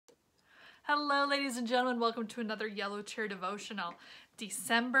Hello, ladies and gentlemen. Welcome to another Yellow Chair Devotional.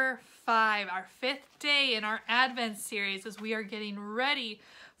 December 5, our 5th day in our Advent series as we are getting ready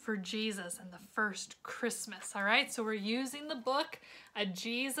for Jesus and the first Christmas. All right, so we're using the book, A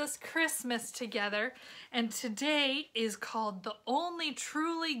Jesus Christmas, together. And today is called The Only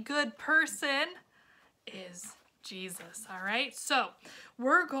Truly Good Person is Jesus. All right, so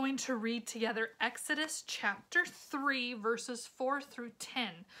we're going to read together Exodus chapter 3 verses 4 through 10.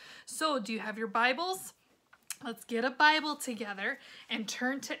 So do you have your Bibles? Let's get a Bible together and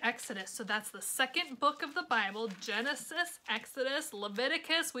turn to Exodus. So that's the second book of the Bible: Genesis, Exodus,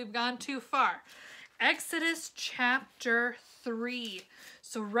 Leviticus. We've gone too far. Exodus chapter 3.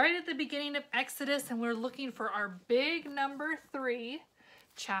 So right at the beginning of Exodus, and we're looking for our big number 3,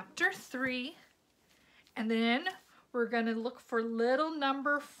 chapter 3. And then we're going to look for little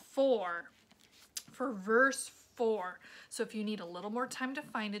number 4 for verse 4. So if you need a little more time to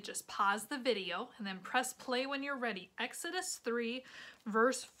find it, just pause the video and then press play when you're ready. Exodus 3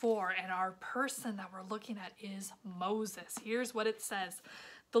 verse 4. And our person that we're looking at is Moses. Here's what it says.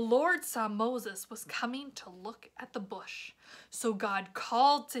 The Lord saw Moses was coming to look at the bush. So God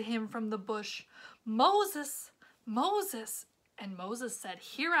called to him from the bush, "Moses, Moses." And Moses said,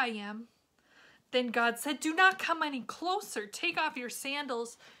 "Here I am." Then God said, "Do not come any closer. Take off your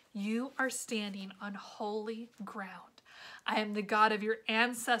sandals. You are standing on holy ground. I am the God of your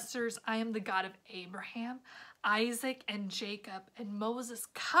ancestors. I am the God of Abraham, Isaac, and Jacob." And Moses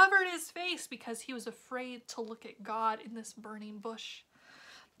covered his face because he was afraid to look at God in this burning bush.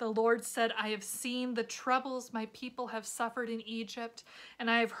 The Lord said, "I have seen the troubles my people have suffered in Egypt, and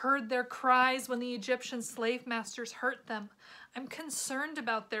I have heard their cries when the Egyptian slave masters hurt them. I'm concerned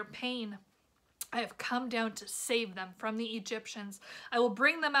about their pain. I have come down to save them from the Egyptians. I will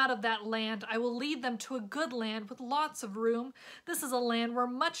bring them out of that land. I will lead them to a good land with lots of room. This is a land where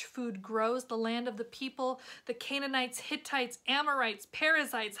much food grows, the land of the people, the Canaanites, Hittites, Amorites,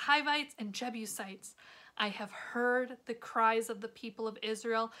 Perizzites, Hivites, and Jebusites. I have heard the cries of the people of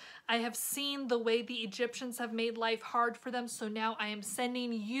Israel. I have seen the way the Egyptians have made life hard for them, so now I am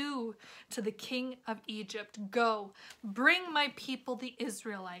sending you to the king of Egypt. Go, bring my people, the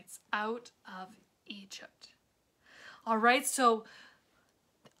Israelites, out of Egypt." All right, so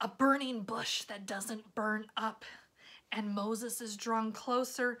a burning bush that doesn't burn up, and Moses is drawn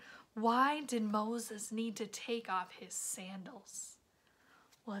closer. Why did Moses need to take off his sandals?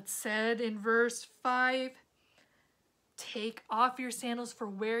 Well, it said in verse 5, "Take off your sandals, for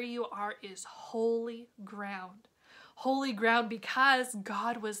where you are is holy ground." Holy ground because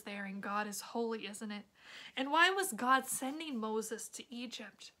God was there, and God is holy, isn't it? And why was God sending Moses to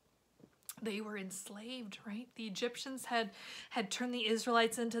Egypt? They were enslaved, right? The Egyptians had turned the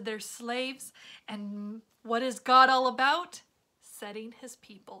Israelites into their slaves. And what is God all about? Setting his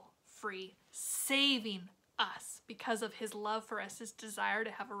people free, saving us because of his love for us, his desire to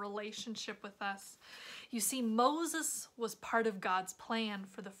have a relationship with us. You see, Moses was part of God's plan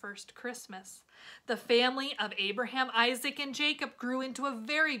for the first Christmas. The family of Abraham, Isaac, and Jacob grew into a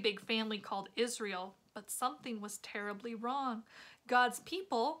very big family called Israel, but something was terribly wrong. God's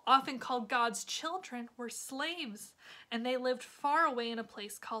people, often called God's children, were slaves, and they lived far away in a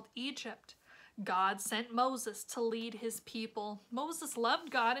place called Egypt. God sent Moses to lead his people. Moses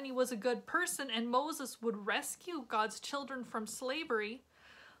loved God and he was a good person, and Moses would rescue God's children from slavery.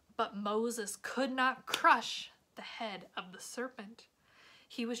 But Moses could not crush the head of the serpent.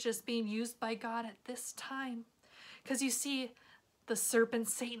 He was just being used by God at this time. Because you see, the serpent,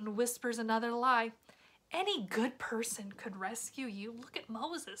 Satan, whispers another lie. Any good person could rescue you. Look at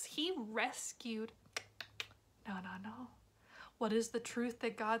Moses. He rescued. No. What is the truth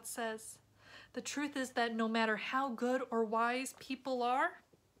that God says? The truth is that no matter how good or wise people are,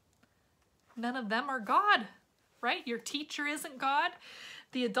 none of them are God, right? Your teacher isn't God.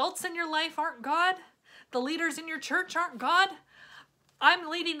 The adults in your life aren't God. The leaders in your church aren't God. I'm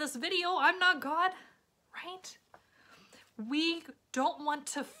leading this video. I'm not God, right? We don't want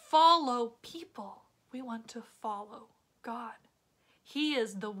to follow people. We want to follow God. He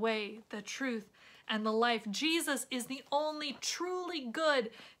is the way, the truth, and the life. Jesus is the only truly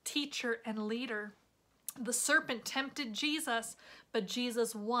good teacher and leader. The serpent tempted Jesus, but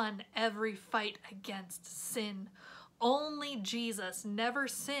Jesus won every fight against sin. Only Jesus never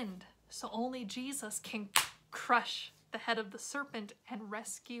sinned, so only Jesus can crush the head of the serpent and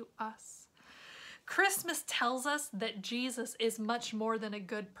rescue us. Christmas tells us that Jesus is much more than a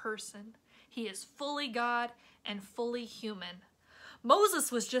good person. He is fully God and fully human.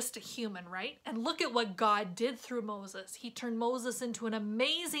 Moses was just a human, right? And look at what God did through Moses. He turned Moses into an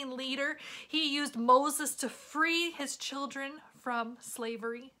amazing leader. He used Moses to free his children from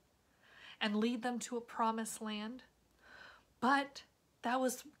slavery. and lead them to a promised land. But that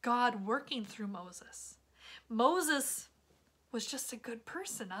was God working through Moses. Moses was just a good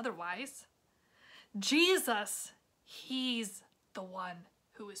person otherwise. Jesus, he's the one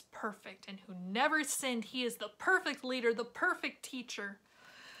who is perfect and who never sinned. He is the perfect leader, the perfect teacher.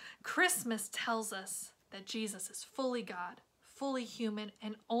 Christmas tells us that Jesus is fully God, fully human,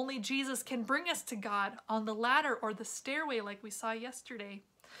 and only Jesus can bring us to God on the ladder or the stairway like we saw yesterday.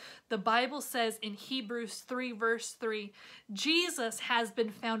 The Bible says in Hebrews 3 verse 3, Jesus has been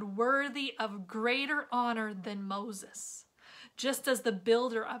found worthy of greater honor than Moses, just as the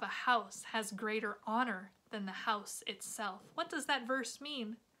builder of a house has greater honor than the house itself. What does that verse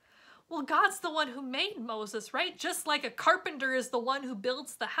mean? Well, God's the one who made Moses, right? Just like a carpenter is the one who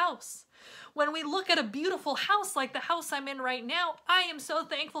builds the house. When we look at a beautiful house like the house I'm in right now, I am so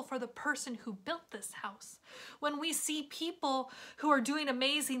thankful for the person who built this house. When we see people who are doing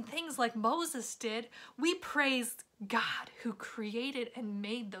amazing things like Moses did, we praise God who created and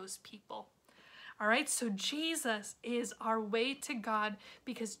made those people. All right, so Jesus is our way to God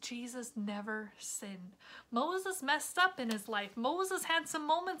because Jesus never sinned. Moses messed up in his life. Moses had some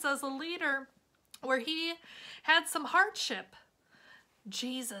moments as a leader where he had some hardship.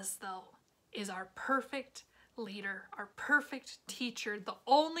 Jesus, though, is our perfect leader, our perfect teacher, the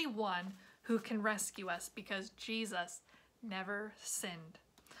only one who can rescue us because Jesus never sinned.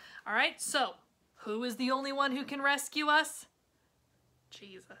 All right, so who is the only one who can rescue us?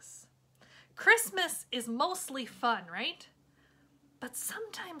 Jesus. Christmas is mostly fun, right? But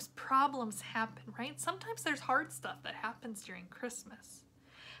sometimes problems happen, right? Sometimes there's hard stuff that happens during Christmas.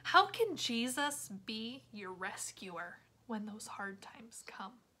 How can Jesus be your rescuer when those hard times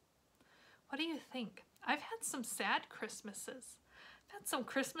come? What do you think? I've had some sad Christmases. I've had some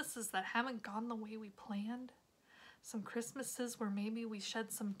Christmases that haven't gone the way we planned. Some Christmases where maybe we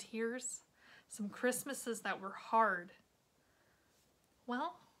shed some tears. Some Christmases that were hard.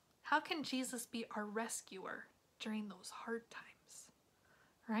 Well, how can Jesus be our rescuer during those hard times?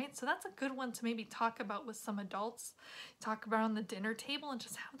 Right? So that's a good one to maybe talk about with some adults. Talk about on the dinner table and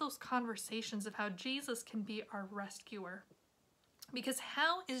just have those conversations of how Jesus can be our rescuer. Because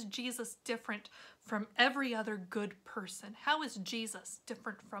how is Jesus different from every other good person? How is Jesus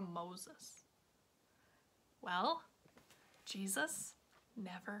different from Moses? Well, Jesus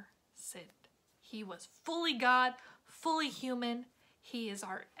never sinned. He was fully God, fully human. He is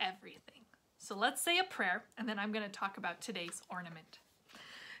our everything. So let's say a prayer, and then I'm going to talk about today's ornament.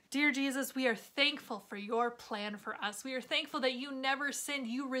 Dear Jesus, we are thankful for your plan for us. We are thankful that you never sinned.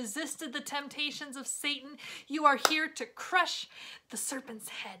 You resisted the temptations of Satan. You are here to crush the serpent's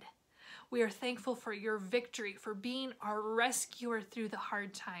head. We are thankful for your victory, for being our rescuer through the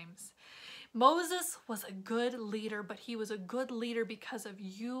hard times. Moses was a good leader, but he was a good leader because of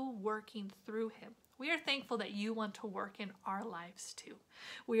you working through him. We are thankful that you want to work in our lives too.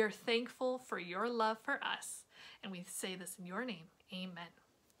 We are thankful for your love for us, and we say this in your name. Amen.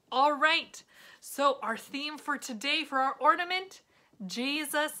 All right, so our theme for today for our ornament,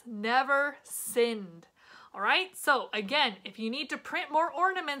 Jesus never sinned. All right, so again, if you need to print more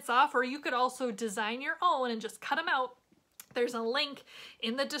ornaments off, or you could also design your own and just cut them out, there's a link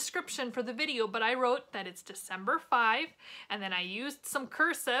in the description for the video, but I wrote that it's December 5, and then I used some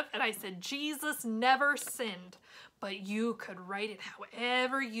cursive, and I said, Jesus never sinned, but you could write it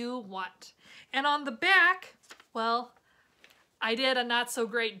however you want. And on the back, well, I did a not so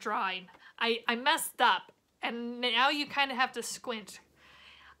great drawing. I messed up, and now you kind of have to squint.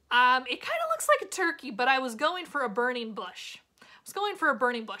 It kind of looks like a turkey, but I was going for a burning bush. So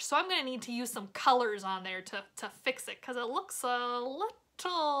I'm going to need to use some colors on there to fix it because it looks a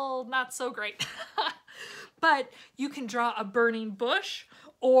little not so great. But you can draw a burning bush,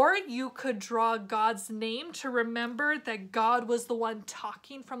 or you could draw God's name to remember that God was the one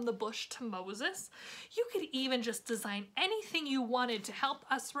talking from the bush to Moses. You could even just design anything you wanted to help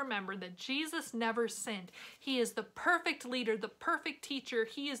us remember that Jesus never sinned. He is the perfect leader, the perfect teacher.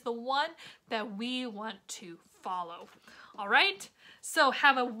 He is the one that we want to follow. All right, so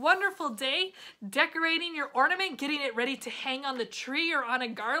have a wonderful day decorating your ornament, getting it ready to hang on the tree or on a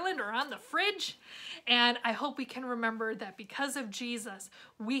garland or on the fridge. And I hope we can remember that because of Jesus,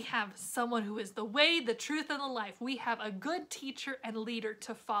 we have someone who is the way, the truth, and the life. We have a good teacher and leader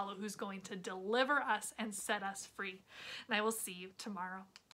to follow who's going to deliver us and set us free. And I will see you tomorrow.